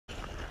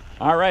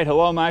All right,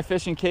 hello, my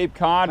fishing Cape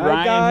Cod. Hi,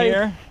 Ryan guys.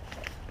 here.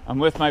 I'm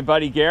with my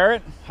buddy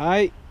Garet.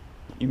 Hi.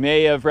 You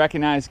may have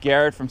recognized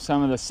Garet from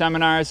some of the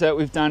seminars that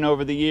we've done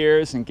over the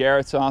years, and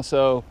Garet's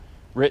also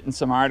written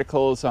some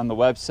articles on the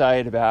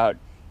website about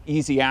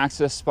easy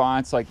access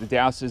spots like the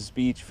Dowses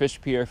Beach Fish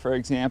Pier, for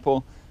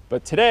example.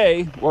 But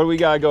today, what do we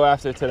gotta go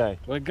after today?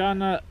 We're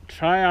gonna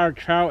try our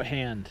trout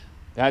hand.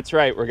 That's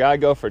right, we're gonna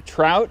go for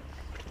trout.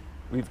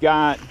 We've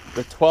got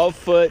the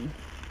 12-foot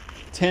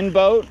tin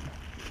boat.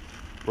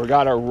 We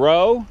got a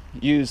row,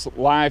 use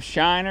live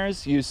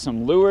shiners, use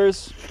some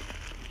lures.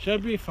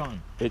 Should be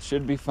fun. It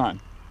should be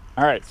fun.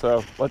 All right,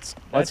 so let's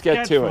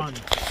get to it.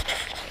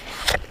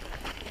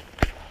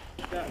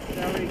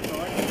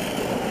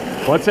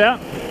 What's that?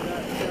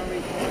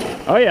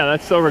 Oh yeah,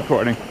 that's still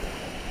recording.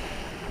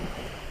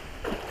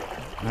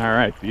 All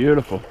right,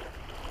 beautiful.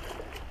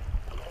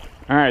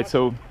 All right,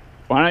 so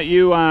why don't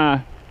you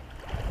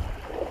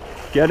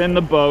get in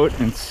the boat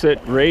and sit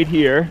right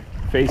here,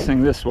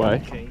 facing this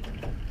way. Okay.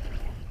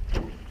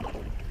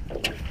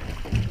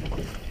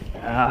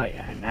 Oh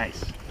yeah,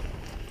 nice.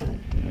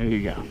 There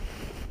you go.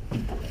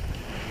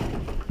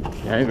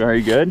 Okay,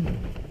 very good.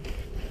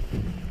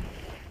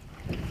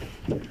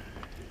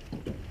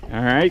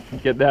 All right,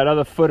 get that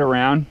other foot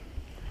around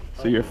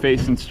so you're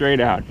facing straight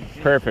out.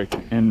 Perfect.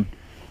 And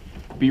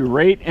be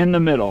right in the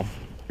middle,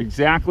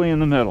 exactly in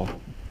the middle.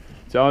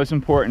 It's always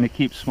important to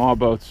keep small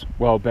boats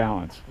well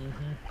balanced.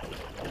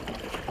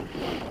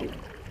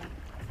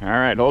 All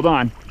right, hold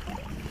on.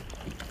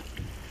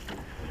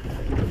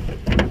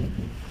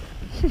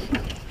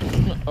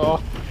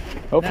 Oh,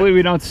 hopefully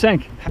we don't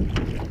sink.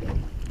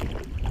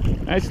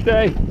 Nice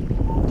day.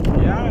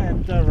 Yeah,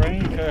 if the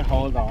rain could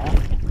hold off.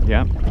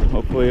 Yeah,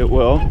 hopefully it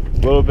will. A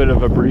little bit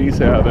of a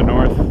breeze out of the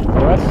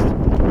northwest.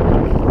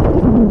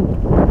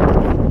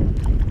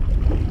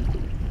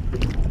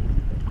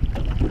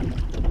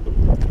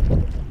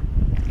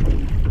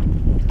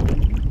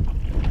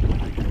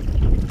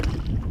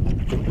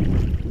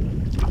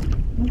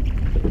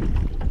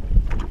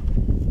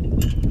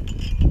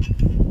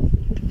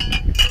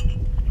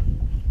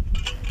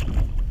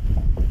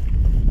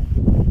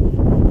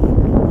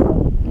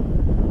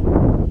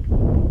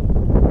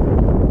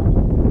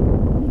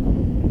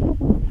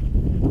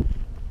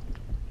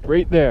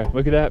 Right there,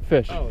 look at that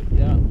fish. Oh,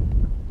 yeah.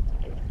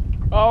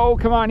 Oh,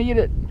 come on, eat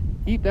it.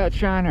 Eat that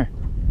shiner.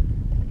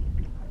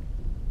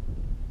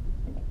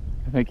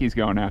 I think he's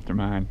going after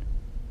mine.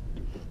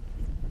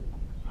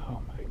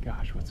 Oh my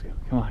gosh, what's going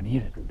on? Come on,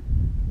 eat it.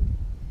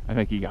 I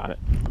think he got it.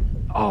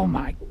 Oh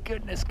my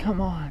goodness,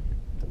 come on.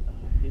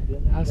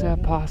 How's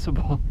that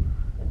possible?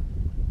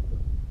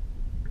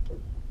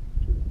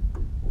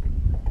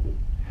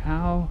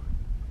 How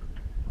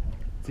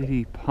did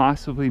he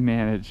possibly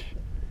manage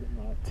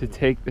to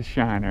take the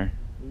shiner?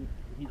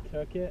 He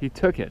took it? He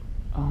took it.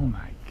 Oh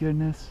my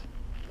goodness.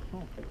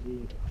 Oh,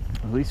 geez.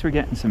 At least we're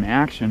getting some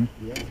action.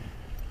 Yeah.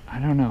 I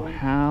don't know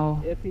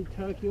how. If he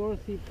took yours,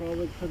 he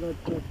probably could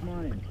have took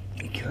mine.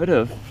 He could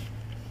have.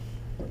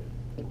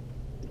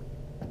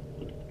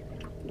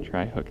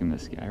 Try hooking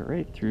this guy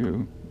right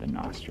through the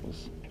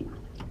nostrils.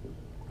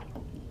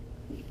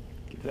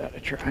 Give that a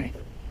try.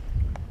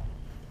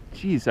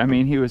 Jeez, I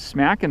mean, he was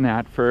smacking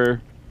that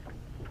for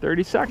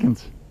 30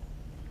 seconds.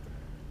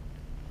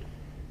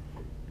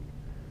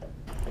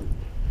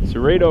 So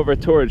right over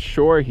towards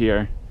shore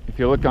here, if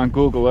you look on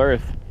Google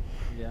Earth,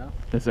 Yeah.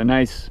 there's a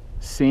nice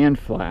sand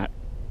flat,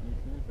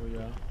 Oh,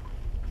 yeah.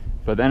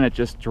 but then it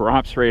just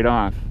drops right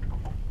off.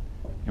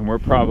 And we're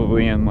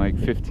probably in like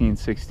 15,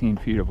 16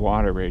 feet of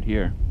water right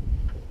here.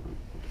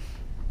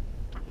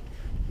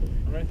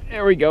 All right.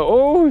 There we go.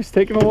 Oh, he's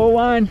taking a little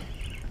line.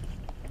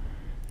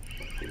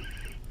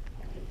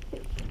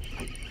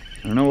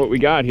 I don't know what we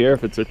got here,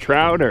 if it's a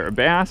trout or a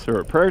bass or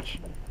a perch.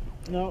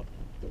 No.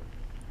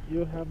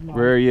 You have mine.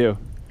 Where are you?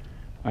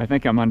 I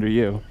think I'm under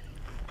you.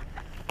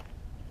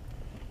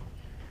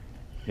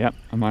 Yep,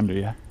 I'm under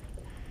you.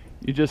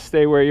 You just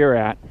stay where you're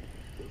at.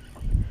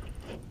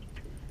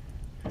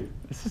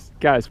 This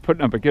guy's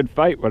putting up a good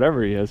fight,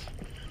 whatever he is.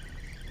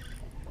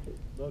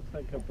 Looks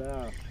like a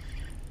bass.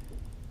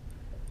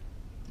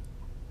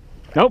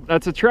 Nope,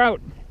 that's a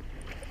trout.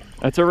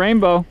 That's a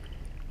rainbow.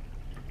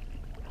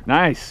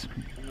 Nice.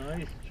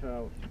 Nice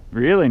trout.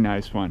 Really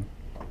nice one.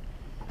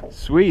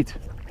 Sweet.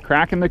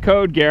 Cracking the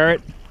code,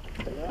 Garet.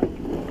 Yeah.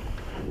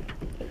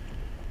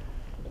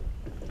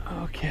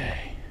 Okay.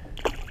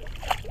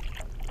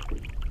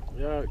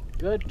 Yeah,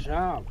 good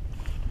job.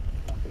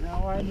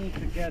 Now I need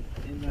to get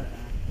in the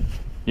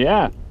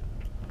Yeah.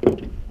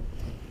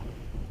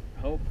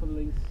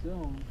 hopefully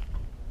soon.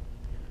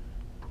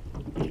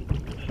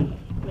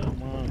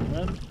 Come on,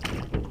 man.